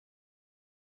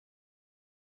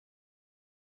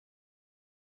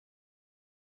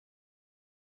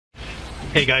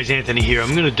Hey guys, Anthony here.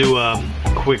 I'm going to do a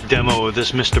quick demo of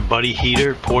this Mr. Buddy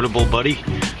heater, portable Buddy.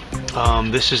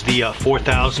 This is the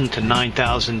 4,000 to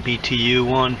 9,000 BTU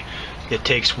one. It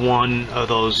takes one of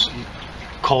those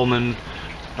Coleman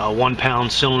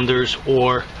 1-pound cylinders,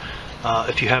 or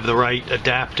if you have the right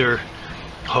adapter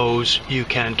hose, you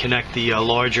can connect the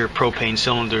larger propane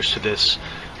cylinders to this,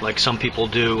 like some people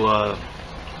do,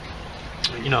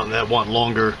 you know, that want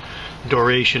longer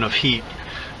duration of heat.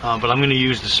 But I'm going to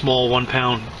use the small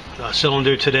 1-pound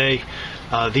cylinder today.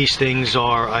 These things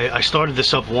are, I started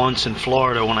this up once in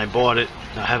Florida when I bought it.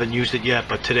 I haven't used it yet,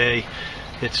 but today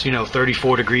it's, you know,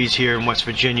 34 degrees here in West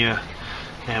Virginia.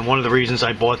 And one of the reasons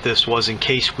I bought this was in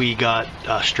case we got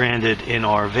stranded in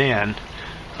our van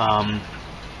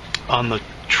on the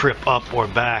trip up or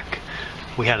back,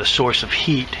 we had a source of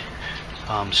heat.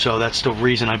 So that's the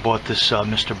reason I bought this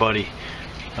Mr. Buddy,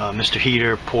 Mr.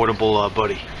 Heater Portable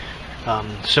Buddy.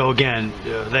 So again,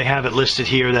 they have it listed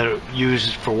here that are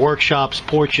used for workshops,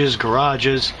 porches,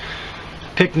 garages,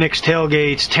 picnics,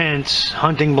 tailgates, tents,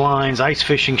 hunting blinds, ice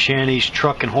fishing shanties,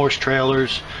 truck and horse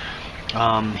trailers.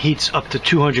 Heats up to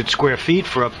 200 square feet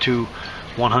for up to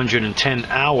 110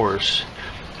 hours.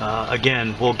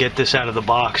 Again, we'll get this out of the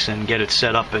box and get it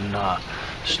set up and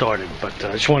started. But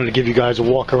I just wanted to give you guys a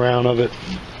walk around of it.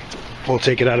 We'll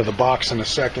take it out of the box in a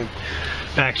second.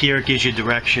 Back here it gives you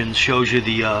directions, shows you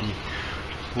the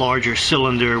larger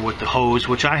cylinder with the hose,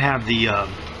 which I have the I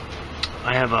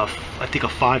think a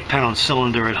 5-pound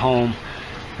cylinder at home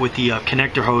with the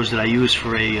connector hose that I use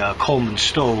for a Coleman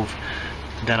stove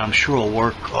that I'm sure will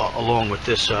work along with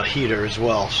this heater as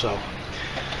well. So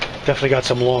definitely got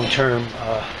some long-term.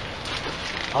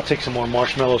 I'll take some more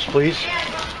marshmallows, please,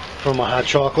 for my hot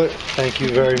chocolate. Thank you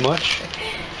very much.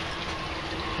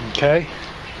 Okay,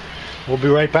 we'll be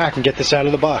right back and get this out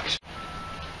of the box.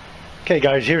 Okay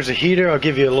guys, here's the heater. I'll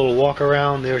give you a little walk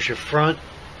around. There's your front,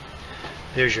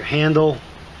 there's your handle.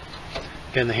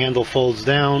 Again, the handle folds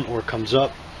down or comes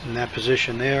up in that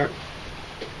position there.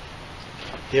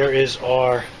 There is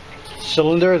our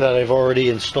cylinder that I've already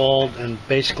installed, and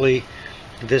basically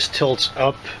this tilts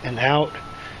up and out.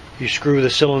 You screw the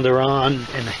cylinder on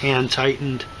in a hand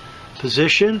tightened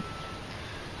position,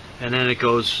 and then it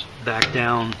goes back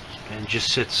down and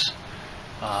just sits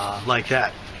like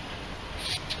that.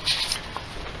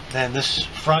 Then this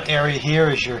front area here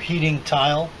is your heating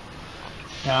tile.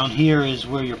 Down here is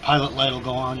where your pilot light will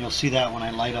go on. You'll see that when I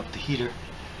light up the heater.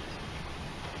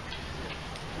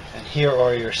 And here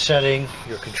are your setting,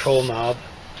 your control knob.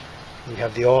 You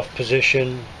have the off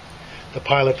position, the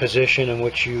pilot position in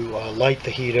which you light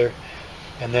the heater,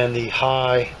 and then the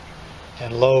high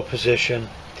and low position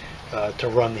to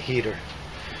run the heater.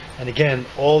 And again,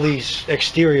 all these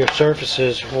exterior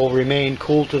surfaces will remain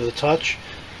cool to the touch,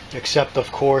 except of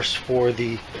course for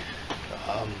the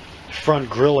front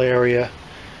grill area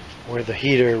where the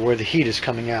heat is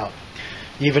coming out.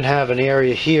 You even have an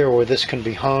area here where this can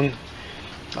be hung,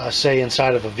 say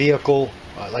inside of a vehicle,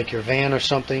 like your van or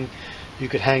something. You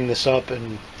could hang this up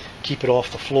and keep it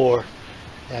off the floor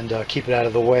and keep it out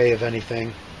of the way of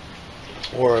anything.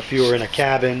 Or if you were in a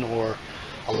cabin or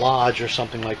a lodge or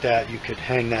something like that, you could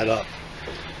hang that up.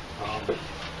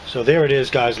 So there it is,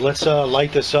 guys. Let's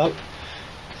light this up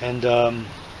and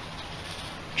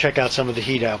check out some of the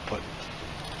heat output.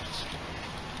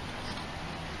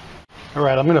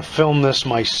 Alright, I'm going to film this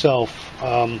myself.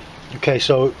 Okay,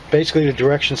 so basically the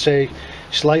directions say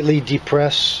slightly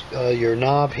depress your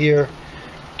knob here,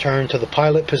 turn to the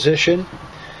pilot position,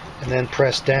 and then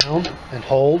press down and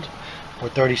hold for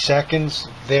 30 seconds.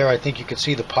 There, I think you can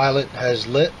see the pilot has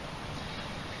lit.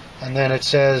 And then it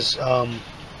says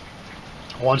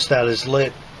once that is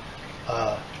lit,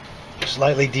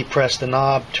 slightly depress the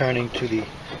knob, turning to the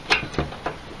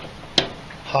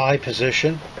high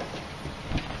position,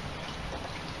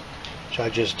 which I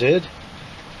just did,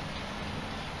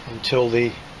 until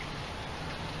the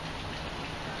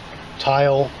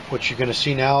tile, which you're going to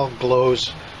see now,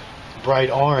 glows bright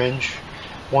orange.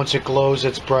 Once it glows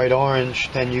its bright orange,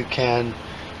 then you can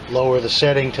lower the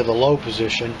setting to the low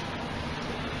position.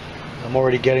 I'm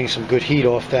already getting some good heat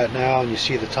off that now, and you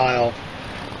see the tile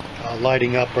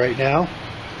lighting up right now.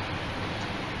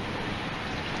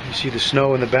 You see the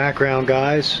snow in the background,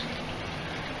 guys.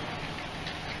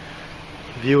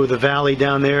 View of the valley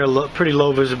down there. Pretty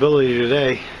low visibility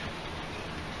today,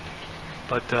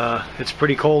 but it's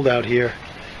pretty cold out here.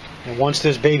 And once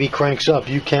this baby cranks up,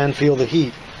 you can feel the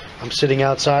heat. I'm sitting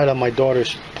outside on my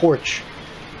daughter's porch,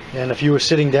 and if you were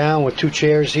sitting down with 2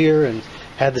 chairs here and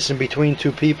had this in between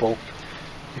 2 people,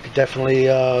 you could definitely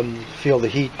feel the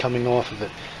heat coming off of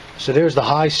it. So there's the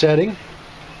high setting.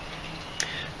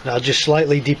 Now just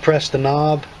slightly depress the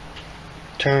knob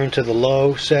turn to the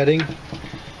low setting,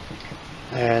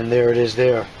 and there it is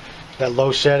there. That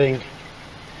low setting,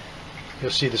 you'll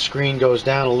see the screen goes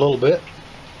down a little bit.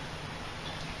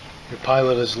 Your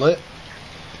pilot is lit,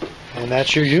 and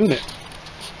that's your unit.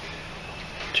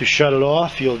 To shut it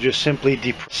off, you'll just simply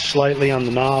depress slightly on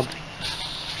the knob.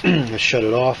 Let's shut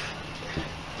it off.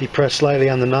 Depress slightly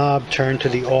on the knob, turn to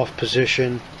the off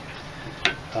position.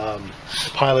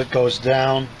 Pilot goes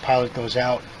down, pilot goes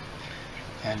out,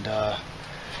 and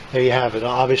there you have it.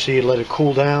 Obviously, you let it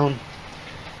cool down.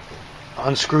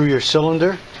 Unscrew your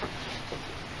cylinder.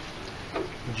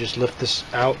 You just lift this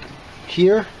out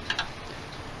here,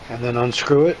 and then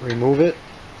unscrew it, remove it,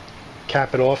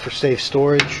 cap it off for safe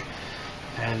storage,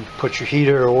 and put your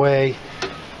heater away.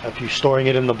 If you're storing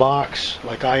it in the box,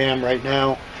 like I am right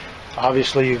now,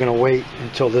 obviously you're going to wait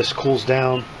until this cools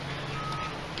down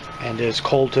and is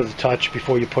cold to the touch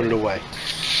before you put it away.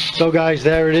 So guys,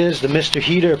 there it is, the Mr.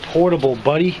 Heater Portable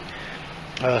Buddy.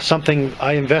 Something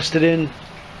I invested in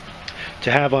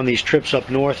to have on these trips up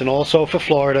north, and also for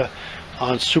Florida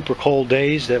on super cold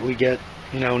days that we get,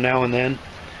 you know, now and then,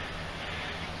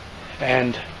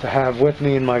 and to have with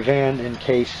me in my van in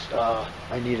case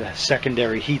I need a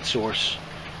secondary heat source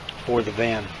for the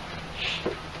van.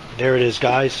 There it is,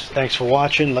 guys. Thanks for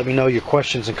watching. Let me know your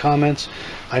questions and comments.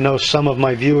 I know some of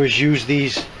my viewers use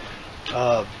these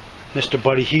Mr.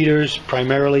 Buddy heaters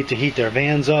primarily to heat their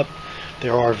vans up,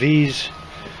 their RVs,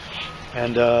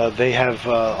 and they have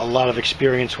a lot of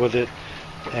experience with it,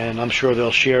 and I'm sure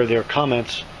they'll share their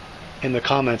comments in the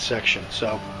comments section.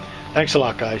 So thanks a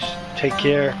lot, guys. Take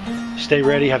care, stay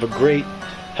ready, have a great,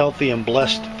 healthy, and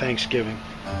blessed Thanksgiving.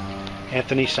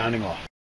 Anthony signing off.